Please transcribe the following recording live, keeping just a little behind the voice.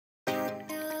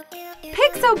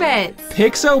Pixobitz!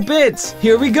 Pixobitz!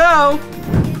 Here we go!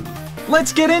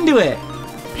 Let's get into it!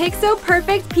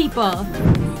 Pixo-Perfect people!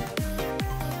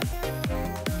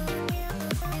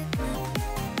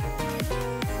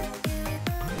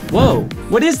 Whoa,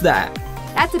 what is that?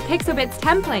 That's a Pixobitz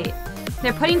template.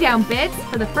 They're putting down bits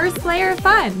for the first layer of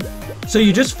fun. So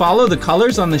you just follow the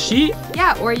colors on the sheet?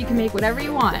 Yeah, or you can make whatever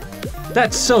you want.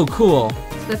 That's so cool.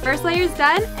 So the first layer is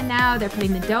done, and now they're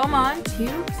putting the dome on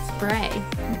to spray.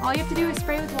 And all you have to do is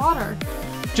spray with water.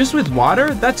 Just with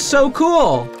water? That's so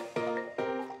cool!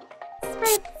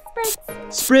 Spritz, spritz.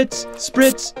 Spritz,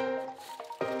 spritz.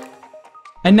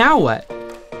 And now what?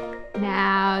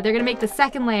 Now they're gonna make the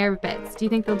second layer of bits. Do you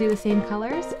think they'll do the same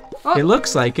colors? Oh. It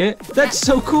looks like it. That's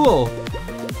so cool!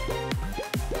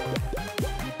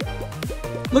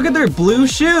 Look at their blue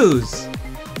shoes!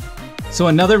 So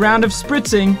another round of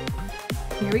spritzing.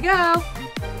 Here we go.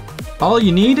 All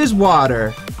you need is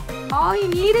water. All you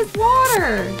need is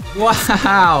water.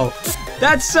 Wow!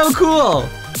 That's so cool!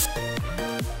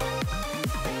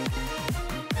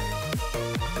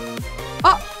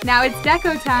 Oh, now it's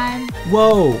deco time.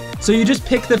 Whoa! So you just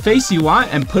pick the face you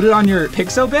want and put it on your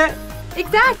Pixobit?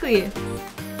 Exactly.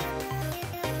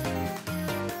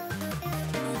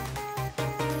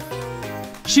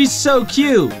 She's so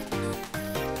cute!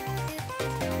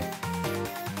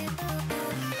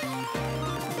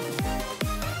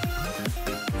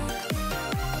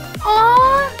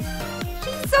 Aw,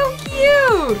 she's so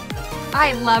cute.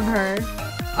 I love her.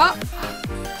 Oh,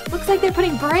 looks like they're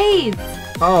putting braids.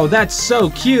 Oh, that's so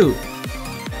cute!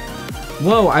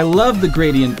 Whoa, I love the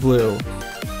gradient blue.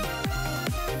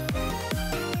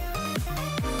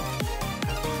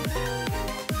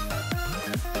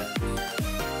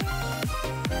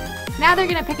 Now they're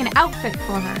gonna pick an outfit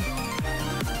for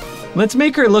her. Let's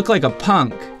make her look like a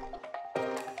punk.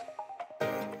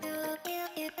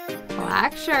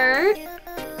 Black shirt.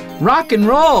 Rock and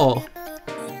roll!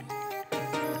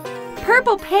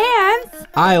 Purple pants.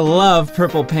 I love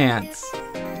purple pants.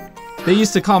 They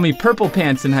used to call me Purple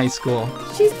Pants in high school.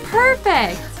 She's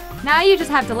perfect. Now you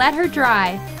just have to let her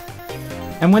dry.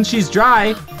 And when she's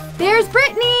dry, There's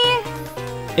Brittany.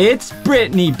 it's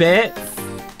Brittany Bitz.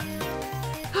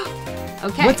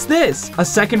 Okay. What's this? A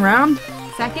second round?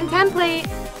 Second template.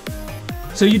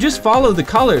 So you just follow the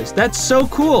colors. That's so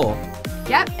cool.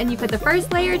 Yep, and you put the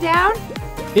first layer down.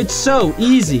 It's so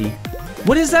easy.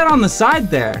 What is that on the side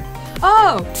there?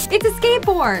 Oh, it's a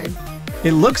skateboard.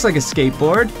 It looks like a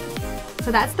skateboard.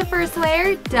 So that's the first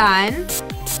layer done.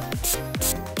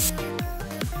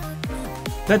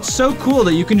 That's so cool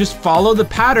that you can just follow the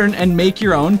pattern and make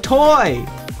your own toy.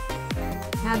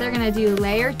 Now they're gonna do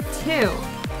layer 2.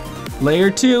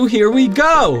 Layer 2, here we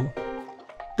go.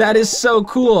 That is so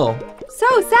cool.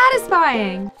 So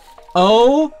satisfying.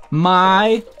 Oh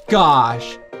my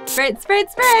gosh. Spritz,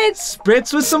 spritz, spritz.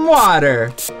 Spritz with some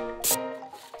water.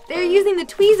 They're using the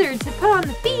tweezer to put on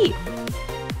the feet.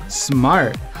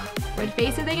 Smart. Which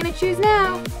face are they gonna choose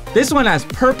now? This one has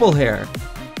purple hair.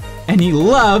 And he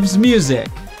loves music.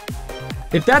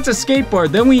 If that's a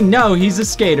skateboard, then we know he's a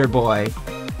skater boy.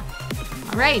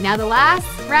 All right, now the last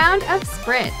round of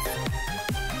spritz.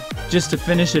 Just to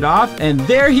finish it off, and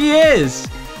there he is!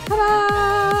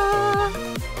 Ta-da!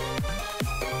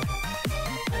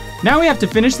 Now we have to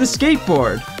finish the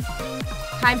skateboard.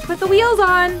 Time to put the wheels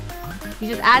on. You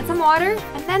just add some water,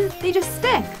 and then they just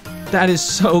stick. That is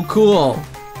so cool.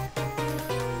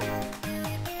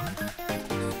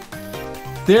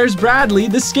 There's Bradley,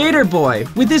 the skater boy,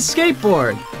 with his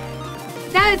skateboard.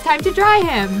 Now it's time to dry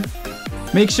him.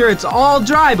 Make sure it's all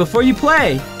dry before you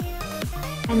play.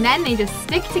 And then they just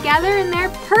stick together and they're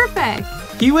perfect.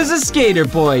 He was a skater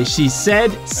boy, she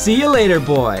said. See you later,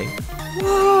 boy.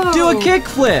 Whoa. Do a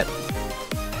kickflip.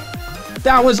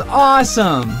 That was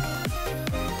awesome.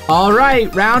 All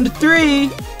right, round 3.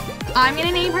 I'm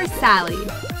gonna name her Sally.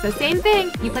 So same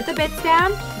thing, you put the bits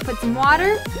down, you put some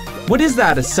water. What is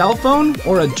that, a cell phone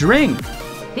or a drink?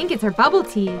 I think it's her bubble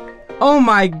tea. Oh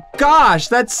my gosh,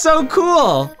 that's so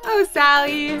cool. Oh,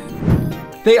 Sally.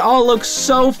 They all look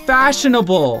so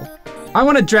fashionable. I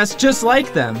want to dress just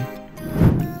like them.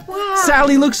 Wow.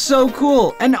 Sally looks so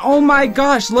cool. And oh my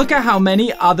gosh, look at how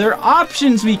many other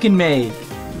options we can make.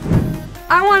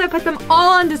 I want to put them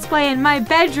all on display in my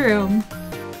bedroom.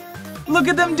 Look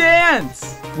at them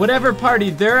dance. Whatever party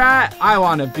they're at, I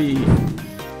want to be.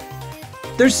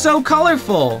 They're so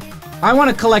colorful. I want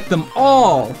to collect them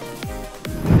all.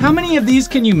 How many of these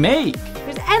can you make?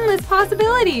 There's endless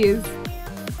possibilities.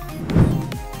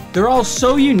 They're all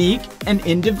so unique and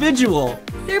individual.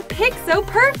 They're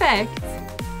Pixo-Perfect.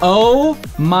 Oh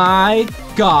my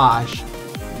gosh.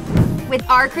 With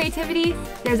our creativity,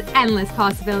 There's endless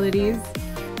possibilities.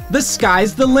 The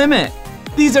sky's the limit.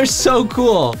 These are so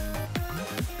cool.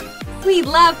 We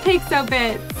love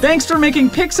Pixobitz. Thanks for making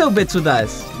Pixobitz with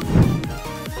us.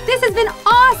 This has been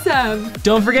awesome.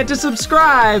 Don't forget to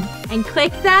subscribe. And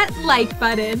click that like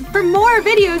button for more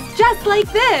videos just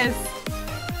like this.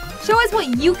 Show us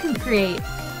what you can create.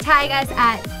 Tag us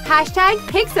at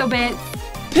 #Pixobitz.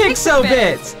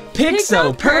 Pixobitz.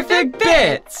 Pixo-Perfect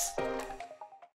Bits.